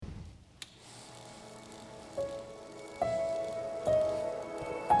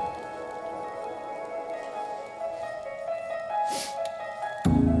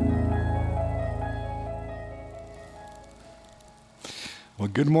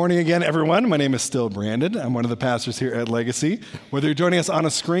Well, good morning again, everyone. My name is still Brandon. I'm one of the pastors here at Legacy. Whether you're joining us on a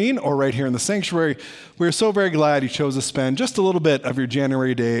screen or right here in the sanctuary, we're so very glad you chose to spend just a little bit of your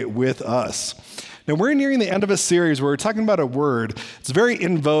January day with us. Now, we're nearing the end of a series where we're talking about a word. It's very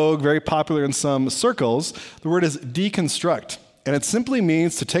in vogue, very popular in some circles. The word is deconstruct, and it simply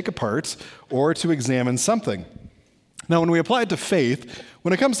means to take apart or to examine something. Now, when we apply it to faith,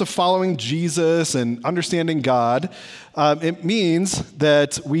 when it comes to following Jesus and understanding God, it means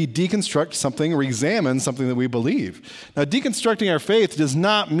that we deconstruct something or examine something that we believe. Now, deconstructing our faith does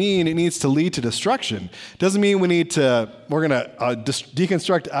not mean it needs to lead to destruction. It doesn't mean we're going to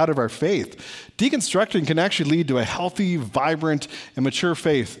deconstruct out of our faith. Deconstructing can actually lead to a healthy, vibrant, and mature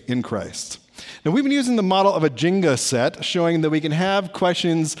faith in Christ. Now, we've been using the model of a Jenga set, showing that we can have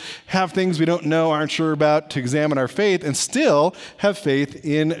questions, have things we don't know, aren't sure about, to examine our faith, and still have faith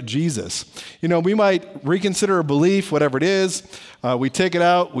in Jesus. You know, we might reconsider a belief, whatever it is. We take it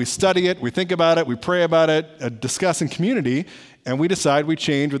out, we study it, we think about it, we pray about it, discuss in community, and we decide we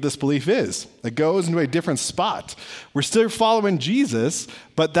change what this belief is. It goes into a different spot. We're still following Jesus,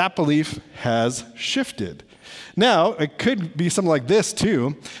 but that belief has shifted. Now, it could be something like this,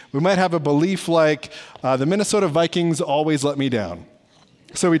 too. We might have a belief like, the Minnesota Vikings always let me down.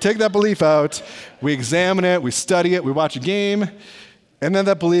 So we take that belief out, we examine it, we study it, we watch a game, and then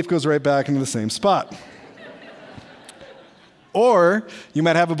that belief goes right back into the same spot. Or you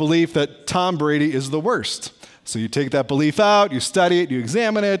might have a belief that Tom Brady is the worst. So you take that belief out, you study it, you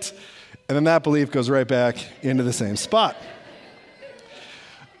examine it, and then that belief goes right back into the same spot.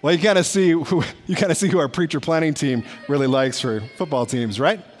 Well, you kind of see who our preacher planning team really likes for football teams,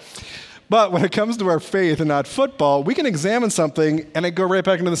 right? But when it comes to our faith and not football, we can examine something and it go right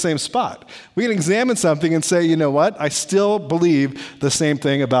back into the same spot. We can examine something and say, you know what? I still believe the same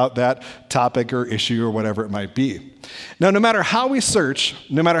thing about that topic or issue or whatever it might be. Now, no matter how we search,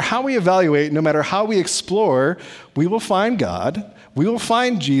 no matter how we evaluate, no matter how we explore, we will find God, we will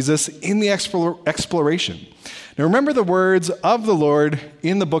find Jesus in the exploration. Now remember the words of the Lord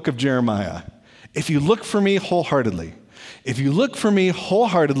in the book of Jeremiah. If you look for me wholeheartedly,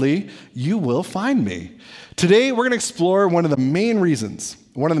 you will find me. Today we're going to explore one of the main reasons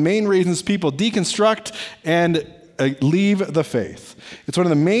people deconstruct and leave the faith. It's one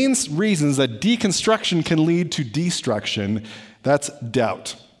of the main reasons that deconstruction can lead to destruction. That's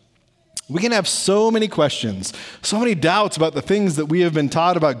doubt. We can have so many questions, so many doubts about the things that we have been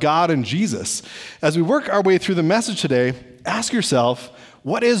taught about God and Jesus. As we work our way through the message today, ask yourself,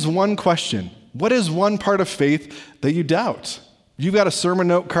 what is one question? What is one part of faith that you doubt? You've got a sermon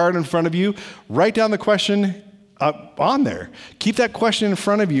note card in front of you. Write down the question on there. Keep that question in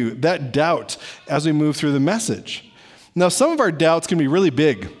front of you, that doubt, as we move through the message. Now, some of our doubts can be really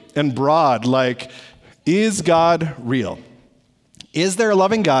big and broad, like, is God real? Is there a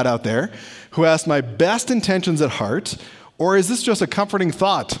loving God out there who has my best intentions at heart, or is this just a comforting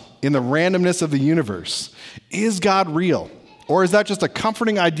thought in the randomness of the universe? Is God real, or is that just a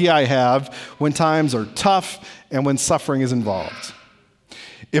comforting idea I have when times are tough and when suffering is involved?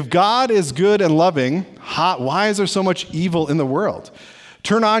 If God is good and loving, why is there so much evil in the world?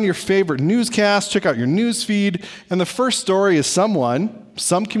 Turn on your favorite newscast, check out your news feed, and the first story is someone,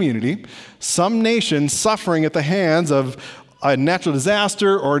 some community, some nation suffering at the hands of a natural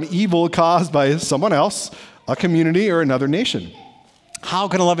disaster or an evil caused by someone else, a community, or another nation. How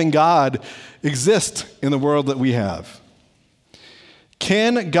can a loving God exist in the world that we have?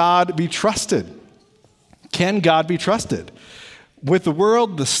 Can God be trusted? Can God be trusted? With the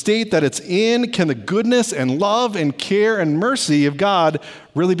world, the state that it's in, can the goodness and love and care and mercy of God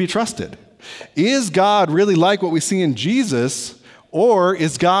really be trusted? Is God really like what we see in Jesus? Or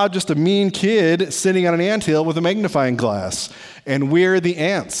is God just a mean kid sitting on an anthill with a magnifying glass, and we're the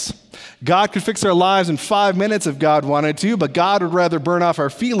ants? God could fix our lives in 5 minutes if God wanted to, but God would rather burn off our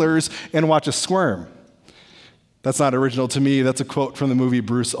feelers and watch us squirm. That's not original to me. That's a quote from the movie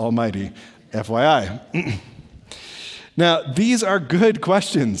Bruce Almighty, FYI. Now, these are good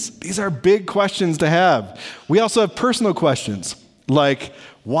questions. These are big questions to have. We also have personal questions, like,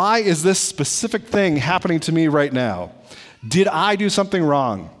 why is this specific thing happening to me right now? Did I do something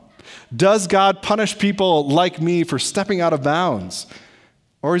wrong? Does God punish people like me for stepping out of bounds?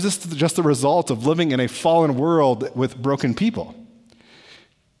 Or is this just the result of living in a fallen world with broken people?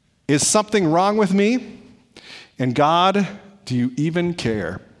 Is something wrong with me? And God, do you even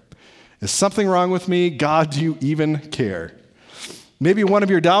care? Is something wrong with me? God, do you even care? Maybe one of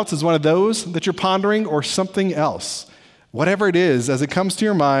your doubts is one of those that you're pondering, or something else. Whatever it is, as it comes to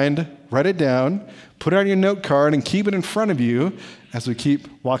your mind, write it down, put it on your note card, and keep it in front of you as we keep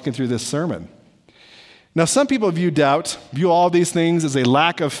walking through this sermon. Now, some people view all these things as a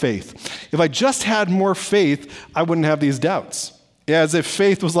lack of faith. If I just had more faith, I wouldn't have these doubts. As if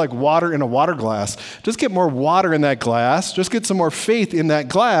faith was like water in a water glass. Just get more water in that glass, just get some more faith in that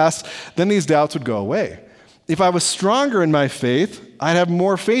glass, then these doubts would go away. If I was stronger in my faith, I'd have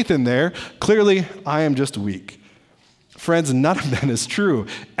more faith in there. Clearly, I am just weak. Friends, none of that is true.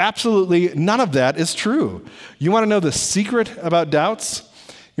 Absolutely none of that is true. You want to know the secret about doubts?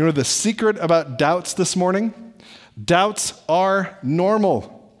 You know the secret about doubts this morning? Doubts are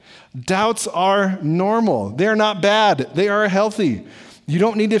normal. Doubts are normal. They are not bad. They are healthy. You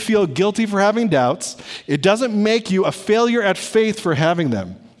don't need to feel guilty for having doubts. It doesn't make you a failure at faith for having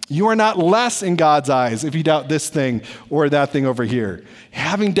them. You are not less in God's eyes if you doubt this thing or that thing over here.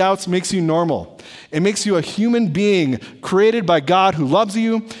 Having doubts makes you normal. It makes you a human being created by God who loves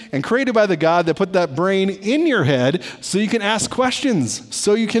you and created by the God that put that brain in your head so you can ask questions,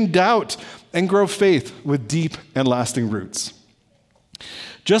 so you can doubt and grow faith with deep and lasting roots.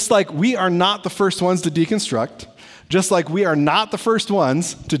 Just like we are not the first ones to deconstruct, just like we are not the first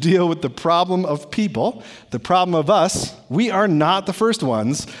ones to deal with the problem of people, the problem of us, we are not the first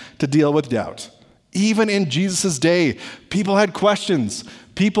ones to deal with doubt. Even in Jesus' day, people had questions.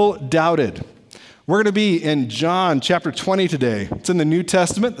 People doubted. We're going to be in John chapter 20 today. It's in the New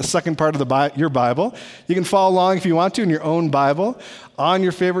Testament, the second part of your Bible. You can follow along if you want to in your own Bible, on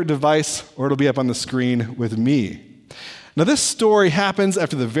your favorite device, or it'll be up on the screen with me. Now, this story happens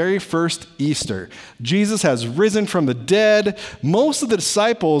after the very first Easter. Jesus has risen from the dead. Most of the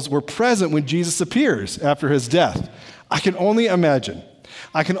disciples were present when Jesus appears after his death. I can only imagine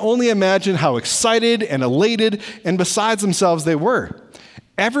how excited and elated and besides themselves they were.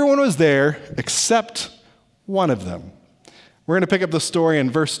 Everyone was there except one of them. We're going to pick up the story in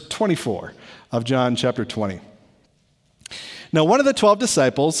verse 24 of John chapter 20. Now, one of the 12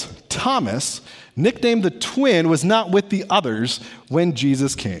 disciples, Thomas, nicknamed the twin, was not with the others when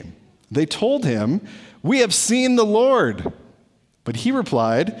Jesus came. They told him, "We have seen the Lord." But he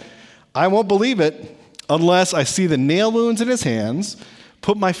replied, "I won't believe it unless I see the nail wounds in his hands,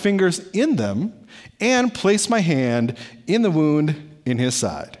 put my fingers in them, and place my hand in the wound in his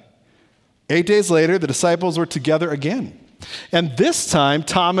side." 8 days later, the disciples were together again. And this time,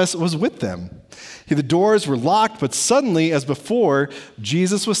 Thomas was with them. The doors were locked, but suddenly, as before,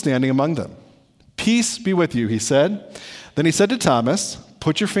 Jesus was standing among them. "Peace be with you," he said. Then he said to Thomas,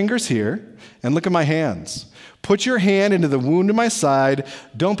 "Put your fingers here and look at my hands. Put your hand into the wound in my side.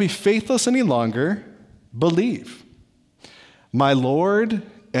 Don't be faithless any longer. Believe." "My Lord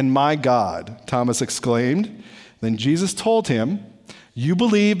and my God," Thomas exclaimed. Then Jesus told him, "You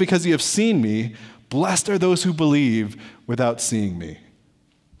believe because you have seen me. Blessed are those who believe without seeing me."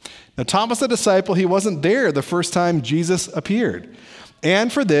 Now, Thomas, the disciple, he wasn't there the first time Jesus appeared.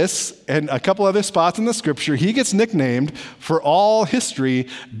 And for this and a couple other spots in the scripture, he gets nicknamed for all history,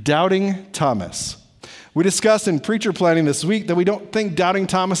 Doubting Thomas. We discussed in preacher planning this week that we don't think Doubting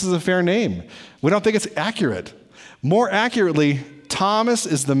Thomas is a fair name. We don't think it's accurate. More accurately, Thomas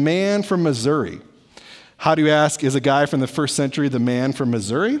is the man from Missouri. How do you ask, is a guy from the first century the man from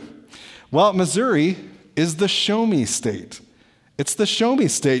Missouri? Well, Missouri is the show me state. It's the show me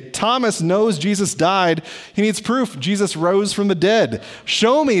state. Thomas knows Jesus died. He needs proof Jesus rose from the dead.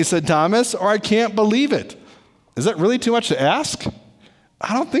 "Show me," said Thomas, "or I can't believe it." Is that really too much to ask?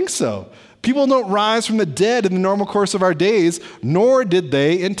 I don't think so. People don't rise from the dead in the normal course of our days, nor did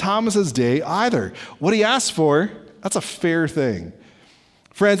they in Thomas's day either. What he asked for, that's a fair thing.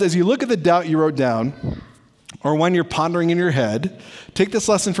 Friends, as you look at the doubt you wrote down, or when you're pondering in your head, take this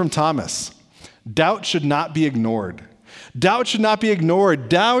lesson from Thomas. Doubt should not be ignored. Doubt should not be ignored.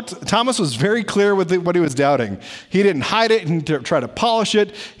 Thomas was very clear with what he was doubting. He didn't hide it and try to polish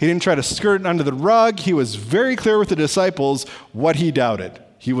it. He didn't try to skirt it under the rug. He was very clear with the disciples what he doubted.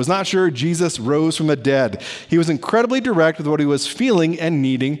 He was not sure Jesus rose from the dead. He was incredibly direct with what he was feeling and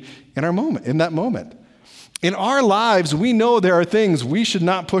needing in that moment. In our lives, we know there are things we should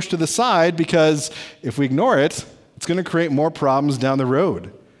not push to the side because if we ignore it, it's going to create more problems down the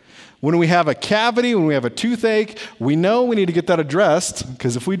road. When we have a cavity, when we have a toothache, we know we need to get that addressed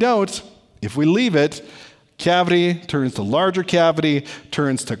because if we don't, if we leave it, cavity turns to larger cavity,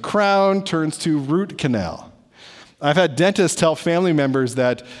 turns to crown, turns to root canal. I've had dentists tell family members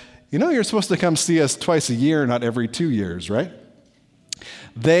that, you're supposed to come see us twice a year, not every 2 years, right?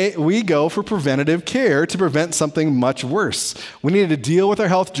 We go for preventative care to prevent something much worse. We need to deal with our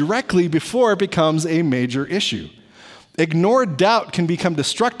health directly before it becomes a major issue. Ignored doubt can become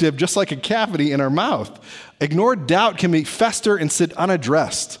destructive just like a cavity in our mouth. Ignored doubt can fester and sit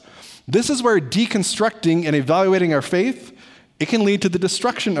unaddressed. This is where deconstructing and evaluating our faith, it can lead to the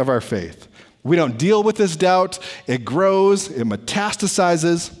destruction of our faith. We don't deal with this doubt. It grows, it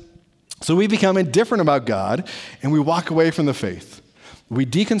metastasizes. So we become indifferent about God and we walk away from the faith. We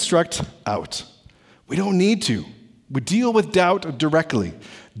deconstruct out. We don't need to. We deal with doubt directly.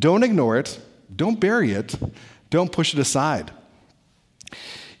 Don't ignore it. Don't bury it. Don't push it aside.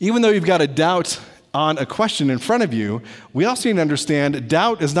 Even though you've got a doubt on a question in front of you, we also need to understand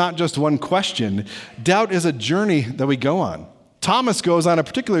doubt is not just one question. Doubt is a journey that we go on. Thomas goes on a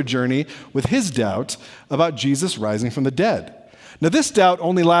particular journey with his doubt about Jesus rising from the dead. Now, this doubt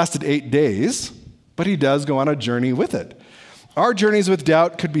only lasted 8 days, but he does go on a journey with it. Our journeys with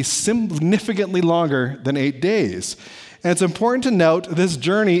doubt could be significantly longer than 8 days. And it's important to note this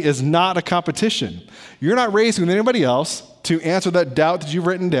journey is not a competition. You're not racing with anybody else to answer that doubt that you've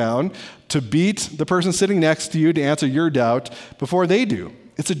written down, to beat the person sitting next to you to answer your doubt before they do.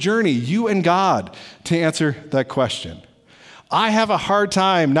 It's a journey, you and God, to answer that question. I have a hard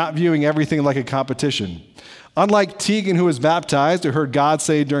time not viewing everything like a competition. Unlike Tegan, who was baptized, who heard God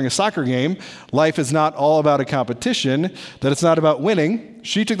say during a soccer game, life is not all about a competition, that it's not about winning.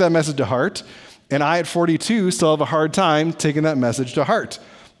 She took that message to heart, and I at 42 still have a hard time taking that message to heart.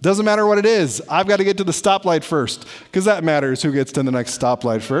 Doesn't matter what it is. I've got to get to the stoplight first, because that matters who gets to the next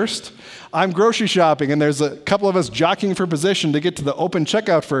stoplight first. I'm grocery shopping, and there's a couple of us jockeying for position to get to the open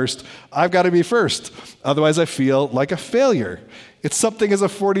checkout first. I've got to be first. Otherwise, I feel like a failure. It's something as a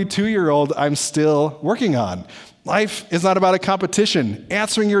 42-year-old I'm still working on. Life is not about a competition.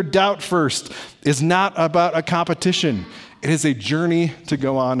 Answering your doubt first is not about a competition. It is a journey to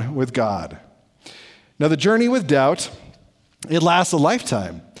go on with God. Now, the journey with doubt, it lasts a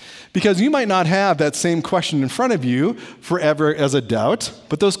lifetime. Because you might not have that same question in front of you forever as a doubt,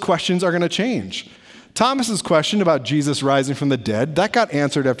 but those questions are going to change. Thomas's question about Jesus rising from the dead, that got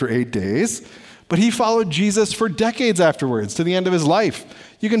answered after 8 days, but he followed Jesus for decades afterwards to the end of his life.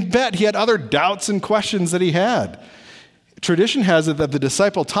 You can bet he had other doubts and questions that he had. Tradition has it that the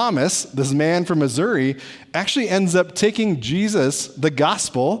disciple Thomas, this man from Missouri, actually ends up taking Jesus, the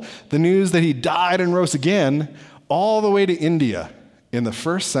gospel, the news that he died and rose again, all the way to India in the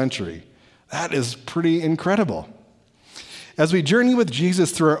 1st century. That is pretty incredible. As we journey with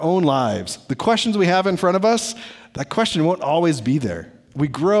Jesus through our own lives, the questions we have in front of us, that question won't always be there. We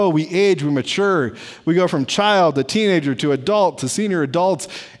grow, we age, we mature. We go from child to teenager to adult to senior adult,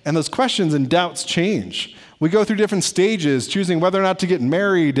 and those questions and doubts change. We go through different stages, choosing whether or not to get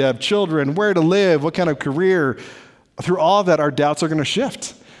married, to have children, where to live, what kind of career. Through all of that, our doubts are going to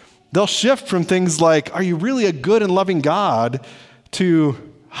shift. They'll shift from things like, are you really a good and loving God, to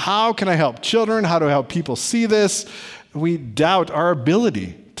how can I help children? How do I help people see this? We doubt our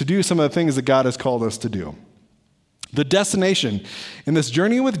ability to do some of the things that God has called us to do. The destination in this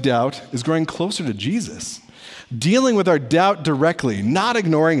journey with doubt is growing closer to Jesus. Dealing with our doubt directly, not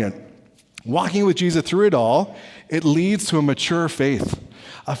ignoring it, walking with Jesus through it all, it leads to a mature faith,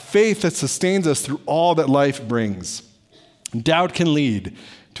 a faith that sustains us through all that life brings. Doubt can lead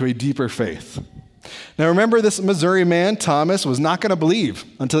to a deeper faith. Now remember, this Missouri man, Thomas, was not going to believe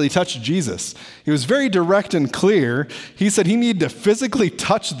until he touched Jesus. He was very direct and clear. He said he needed to physically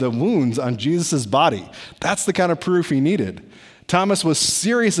touch the wounds on Jesus' body. That's the kind of proof he needed. Thomas was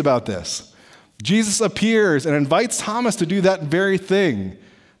serious about this. Jesus appears and invites Thomas to do that very thing.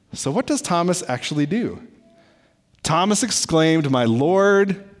 So what does Thomas actually do? Thomas exclaimed, "My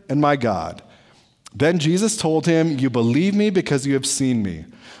Lord and my God." Then Jesus told him, "You believe me because you have seen me.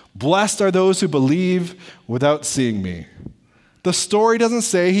 Blessed are those who believe without seeing me." The story doesn't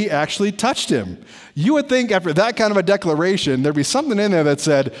say he actually touched him. You would think after that kind of a declaration, there'd be something in there that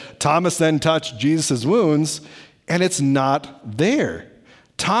said, Thomas then touched Jesus' wounds, and it's not there.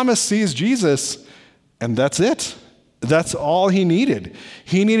 Thomas sees Jesus, and that's it. That's all he needed.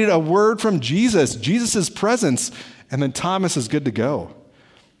 He needed a word from Jesus, Jesus' presence, and then Thomas is good to go.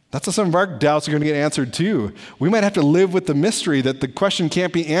 That's how some of our doubts are going to get answered too. We might have to live with the mystery that the question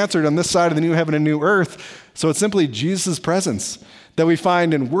can't be answered on this side of the new heaven and new earth. So it's simply Jesus' presence that we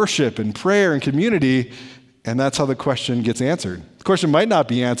find in worship and prayer and community, and that's how the question gets answered. The question might not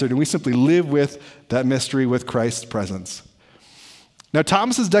be answered, and we simply live with that mystery with Christ's presence. Now,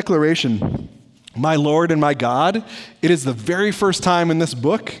 Thomas's declaration, "My Lord and my God," it is the very first time in this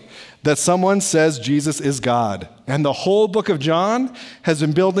book that someone says Jesus is God. And the whole book of John has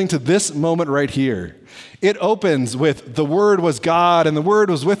been building to this moment right here. It opens with the Word was God and the Word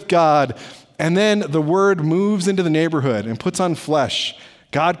was with God. And then the Word moves into the neighborhood and puts on flesh.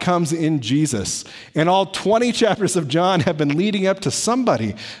 God comes in Jesus. And all 20 chapters of John have been leading up to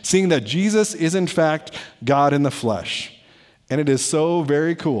somebody seeing that Jesus is in fact God in the flesh. And it is so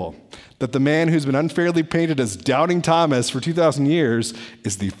very cool that the man who's been unfairly painted as Doubting Thomas for 2,000 years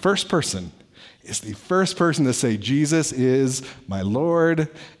is the first person is the first person to say, Jesus is my Lord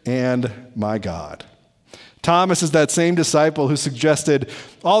and my God. Thomas is that same disciple who suggested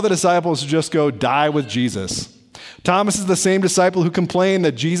all the disciples should just go die with Jesus. Thomas is the same disciple who complained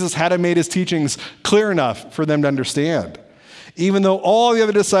that Jesus hadn't made his teachings clear enough for them to understand. Even though all the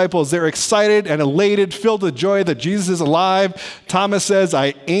other disciples, they're excited and elated, filled with joy that Jesus is alive, Thomas says,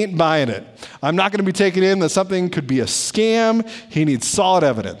 I ain't buying it. I'm not going to be taken in that something could be a scam. He needs solid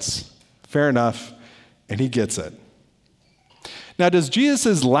evidence. Fair enough, and he gets it. Now, does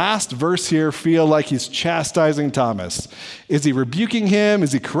Jesus' last verse here feel like he's chastising Thomas? Is he rebuking him?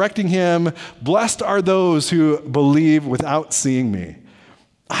 Is he correcting him? Blessed are those who believe without seeing me.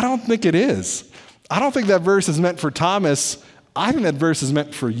 I don't think it is. I don't think that verse is meant for Thomas. I think that verse is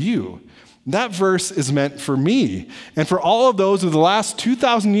meant for you. That verse is meant for me and for all of those of the last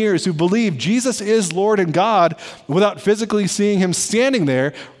 2,000 years who believe Jesus is Lord and God without physically seeing him standing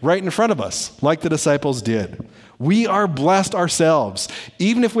there right in front of us, like the disciples did. We are blessed ourselves.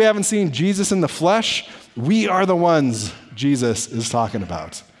 Even if we haven't seen Jesus in the flesh, we are the ones Jesus is talking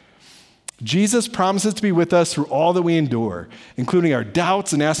about. Jesus promises to be with us through all that we endure, including our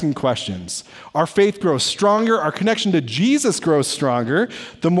doubts and asking questions. Our faith grows stronger, our connection to Jesus grows stronger,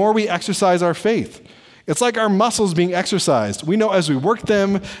 the more we exercise our faith. It's like our muscles being exercised. We know as we work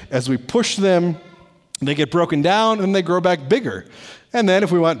them, as we push them, they get broken down and they grow back bigger. And then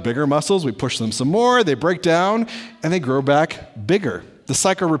if we want bigger muscles, we push them some more, they break down, and they grow back bigger. The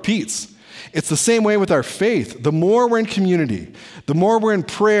cycle repeats. It's the same way with our faith. The more we're in community, the more we're in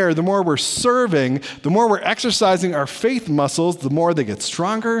prayer, the more we're serving, the more we're exercising our faith muscles, the more they get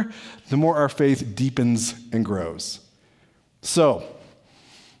stronger, the more our faith deepens and grows. So,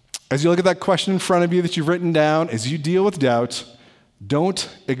 as you look at that question in front of you that you've written down, as you deal with doubt, don't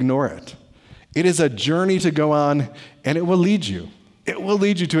ignore it. It is a journey to go on, and it will lead you. It will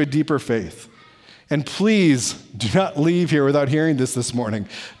lead you to a deeper faith. And please do not leave here without hearing this morning.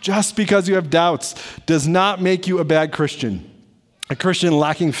 Just because you have doubts does not make you a bad Christian, a Christian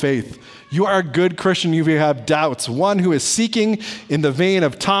lacking faith. You are a good Christian if you have doubts, one who is seeking in the vein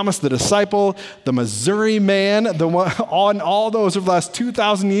of Thomas the disciple, the Missouri man, the one, on all those over the last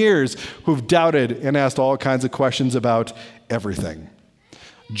 2,000 years who've doubted and asked all kinds of questions about everything.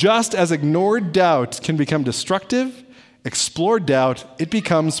 Just as ignored doubt can become destructive, explored doubt, it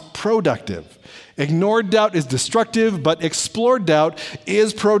becomes productive. Ignored doubt is destructive, but explored doubt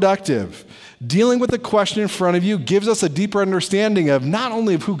is productive. Dealing with the question in front of you gives us a deeper understanding of not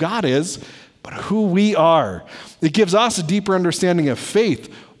only of who God is, but who we are. It gives us a deeper understanding of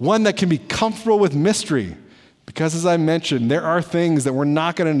faith, one that can be comfortable with mystery. Because as I mentioned, there are things that we're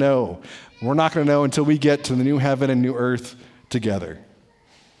not going to know. We're not going to know until we get to the new heaven and new earth together.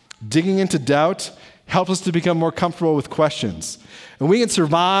 Digging into doubt helps us to become more comfortable with questions. And we can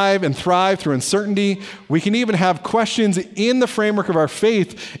survive and thrive through uncertainty. We can even have questions in the framework of our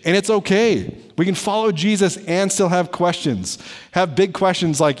faith, and it's okay. We can follow Jesus and still have questions. Have big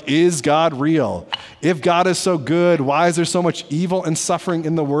questions like, is God real? If God is so good, why is there so much evil and suffering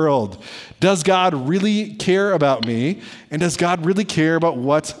in the world? Does God really care about me? And does God really care about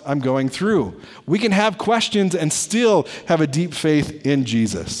what I'm going through? We can have questions and still have a deep faith in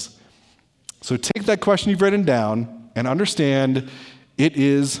Jesus. So take that question you've written down and understand it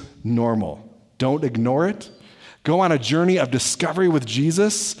is normal. Don't ignore it. Go on a journey of discovery with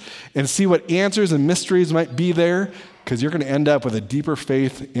Jesus and see what answers and mysteries might be there, because you're going to end up with a deeper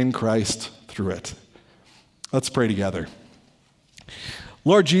faith in Christ through it. Let's pray together.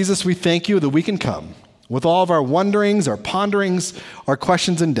 Lord Jesus, we thank you that we can come with all of our wonderings, our ponderings, our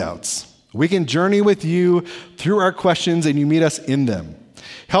questions and doubts. We can journey with you through our questions and you meet us in them.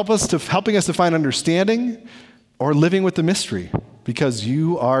 Helping us to find understanding or living with the mystery, because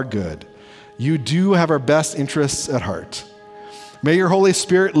you are good. You do have our best interests at heart. May your Holy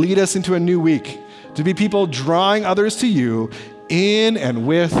Spirit lead us into a new week to be people drawing others to you in and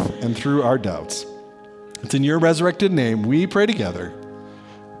with and through our doubts. It's in your resurrected name we pray together.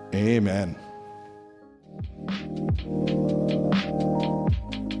 Amen.